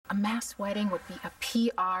A mass wedding would be a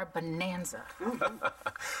PR bonanza.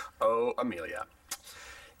 Oh, Amelia.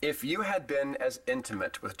 If you had been as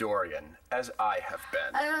intimate with Dorian as I have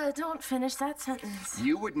been... Don't finish that sentence.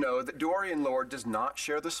 You would know that Dorian Lord does not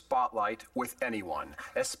share the spotlight with anyone,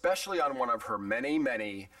 especially on one of her many,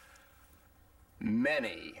 many,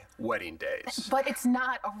 many wedding days. But it's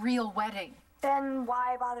not a real wedding. Then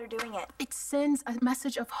why bother doing it? It sends a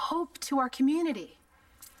message of hope to our community.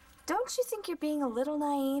 Don't you think you're being a little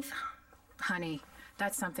naive? Honey,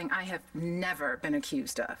 that's something I have never been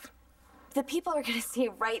accused of. The people are gonna see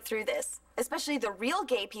right through this, especially the real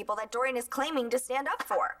gay people that Dorian is claiming to stand up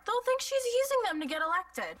for. They'll think she's using them to get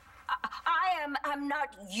elected. I'm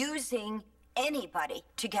not using anybody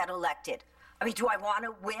to get elected. I mean, do I want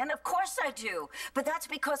to win? Of course I do. But that's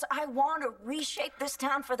because I want to reshape this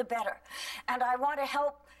town for the better. And I want to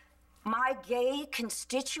help my gay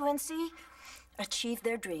constituency achieve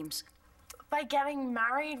their dreams. By getting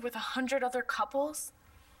married with 100 other couples?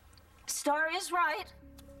 Star is right.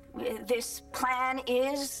 This plan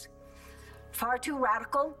is far too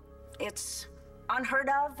radical. It's unheard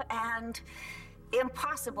of and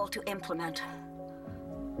impossible to implement.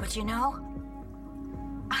 But you know,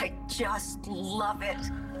 I just love it.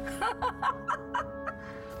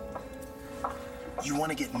 You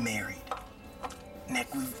want to get married. Nick,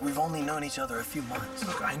 we've only known each other a few months.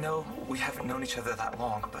 Look, I know we haven't known each other that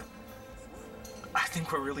long, but I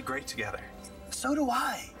think we're really great together. So do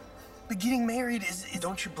I. But getting married is...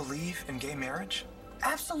 Don't you believe in gay marriage?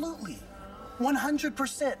 Absolutely.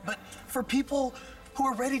 100%. But for people who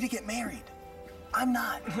are ready to get married, I'm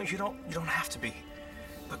not. No, you don't have to be.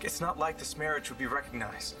 Look, it's not like this marriage would be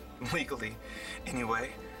recognized, legally,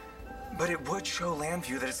 anyway. But it would show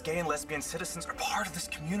Landview that its gay and lesbian citizens are part of this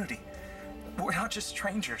community. We're not just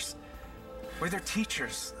strangers. We're their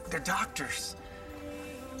teachers, their doctors.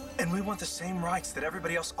 And we want the same rights that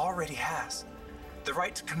everybody else already has. The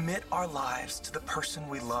right to commit our lives to the person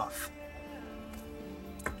we love.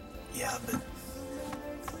 Yeah,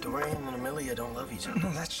 but Dorian and Amelia don't love each other.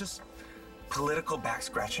 No, that's just political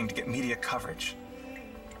back-scratching to get media coverage.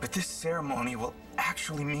 But this ceremony will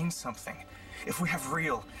actually mean something if we have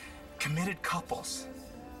real, committed couples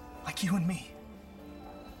like you and me.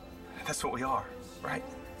 That's what we are, right?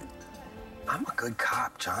 I'm a good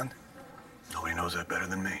cop, John. Nobody knows that better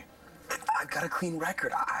than me. I've got a clean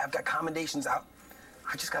record. I've got commendations out.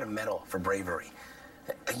 I just got a medal for bravery.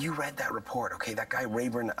 You read that report, okay? That guy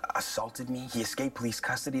Rayburn assaulted me. He escaped police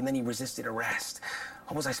custody, and then he resisted arrest.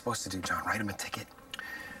 What was I supposed to do, John? Write him a ticket?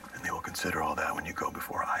 And they will consider all that when you go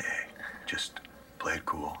before IA. Just play it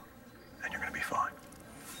cool, and you're gonna be fine.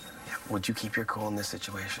 Yeah, would you keep your cool in this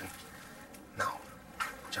situation? No.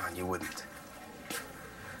 John, you wouldn't.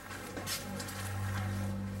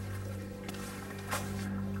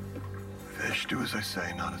 Fish, do as I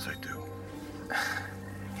say, not as I do.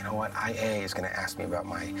 You know what? IA is going to ask me about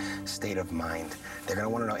my state of mind. They're going to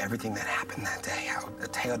want to know everything that happened that day, how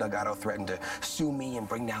Teo Delgado threatened to sue me and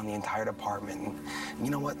bring down the entire department. And you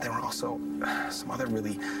know what? There were also some other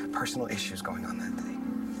really personal issues going on that day.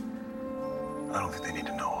 I don't think they need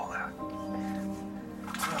to know all that.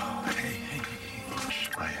 Oh, hey.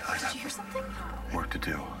 I Did you hear something? have work to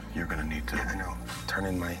do. You're gonna need to... Yeah, I know. Turn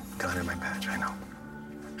in my gun and my badge, I know.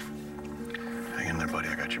 Hang in there, buddy.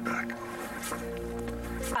 I got your back.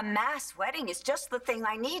 A mass wedding is just the thing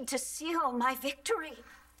I need to seal my victory.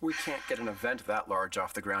 We can't get an event that large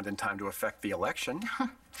off the ground in time to affect the election.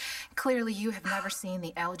 Clearly, you have never seen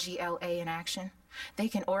the LGLA in action. They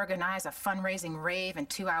can organize a fundraising rave in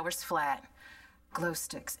 2 hours flat, glow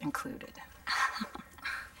sticks included.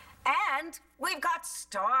 And we've got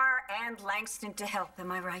Star and Langston to help,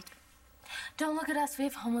 am I right? Don't look at us, we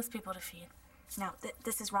have homeless people to feed. No,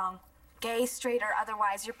 this is wrong. Gay, straight, or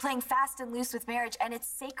otherwise, you're playing fast and loose with marriage, and it's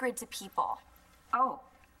sacred to people. Oh,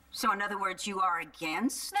 so in other words, you are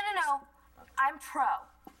against? No. I'm pro.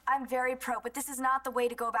 I'm very pro, but this is not the way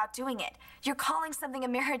to go about doing it. You're calling something a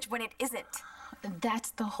marriage when it isn't.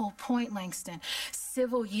 That's the whole point, Langston.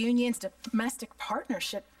 Civil unions, domestic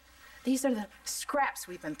partnership. These are the scraps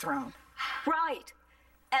we've been thrown. Right.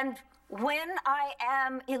 And when I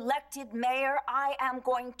am elected mayor, I am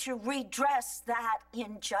going to redress that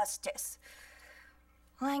injustice.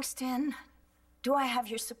 Langston, do I have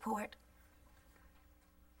your support?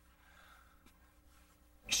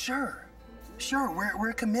 Sure. We're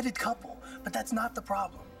a committed couple, but that's not the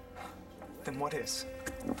problem. Then what is?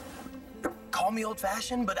 Call me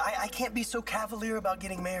old-fashioned, but I can't be so cavalier about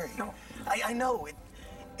getting married. No. I know,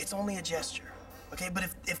 it's only a gesture, okay? But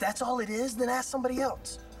if that's all it is, then ask somebody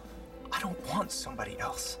else. I don't want somebody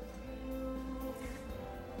else.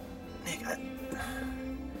 Nick,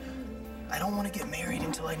 I don't want to get married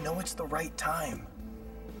until I know it's the right time.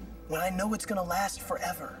 When I know it's gonna last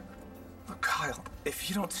forever. Look, Kyle, if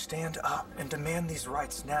you don't stand up and demand these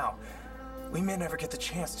rights now, we may never get the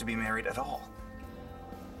chance to be married at all.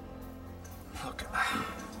 Look,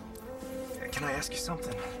 can I ask you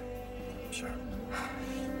something? Sure.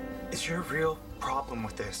 Is your real problem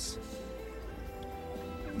with this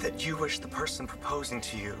that you wish the person proposing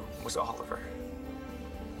to you was Oliver?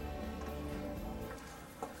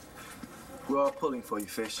 We're all pulling for you,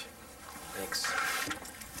 Fish. Thanks.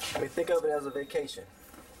 I mean, think of it as a vacation.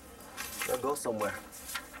 Now go somewhere.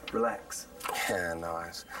 Relax. Yeah, no, I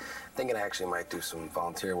was thinking I actually might do some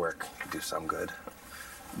volunteer work, do some good.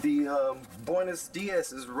 The Buenos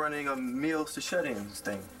Dias is running a meals to shut-ins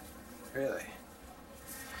thing. Really?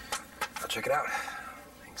 I'll check it out.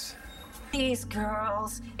 Thanks. These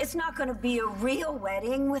girls, it's not going to be a real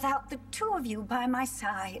wedding without the two of you by my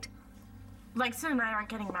side. Langston and I aren't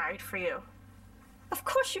getting married for you. Of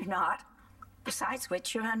course you're not. Besides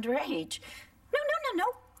which, you're underage. No.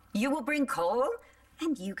 You will bring Cole,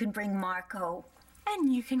 and you can bring Marco.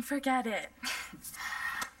 And you can forget it.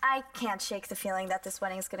 I can't shake the feeling that this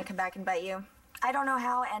wedding is gonna come back and bite you. I don't know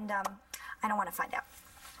how, and I don't want to find out.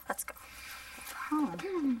 Let's go.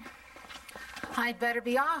 I'd better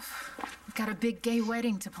be off. I've got a big gay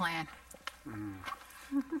wedding to plan.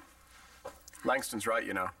 Langston's right,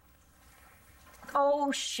 you know.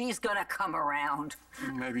 Oh, she's gonna come around.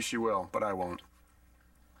 Maybe she will, but I won't.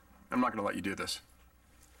 I'm not gonna let you do this.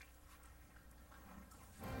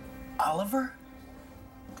 Oliver?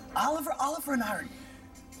 Oliver and I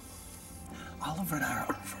are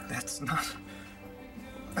over. That's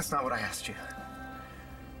not what I asked you.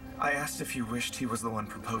 I asked if you wished he was the one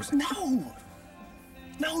proposing.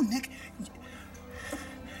 No, Nick.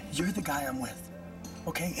 You're the guy I'm with,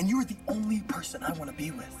 okay? And you're the only person I want to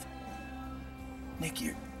be with. Nick,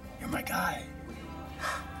 you're my guy.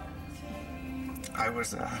 I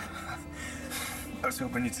was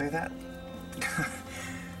hoping you'd say that.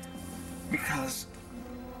 Because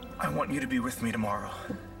I want you to be with me tomorrow.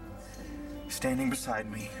 Standing beside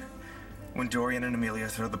me when Dorian and Amelia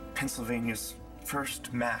throw the Pennsylvania's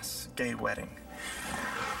first mass gay wedding.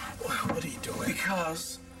 What are you doing?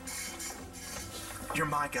 Because you're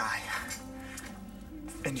my guy.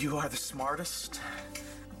 And you are the smartest,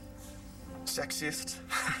 sexiest,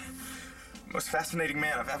 most fascinating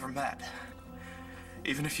man I've ever met.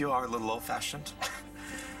 Even if you are a little old-fashioned.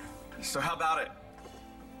 So how about it?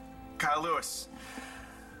 Kyle Lewis,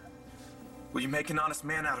 will you make an honest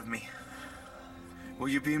man out of me? Will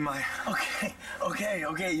you be my... Okay.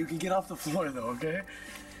 You can get off the floor, though, okay?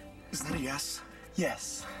 Is that a yes?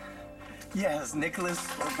 Yes, Nicholas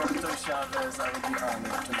Roberto Chavez, I would be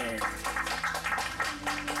honored to marry.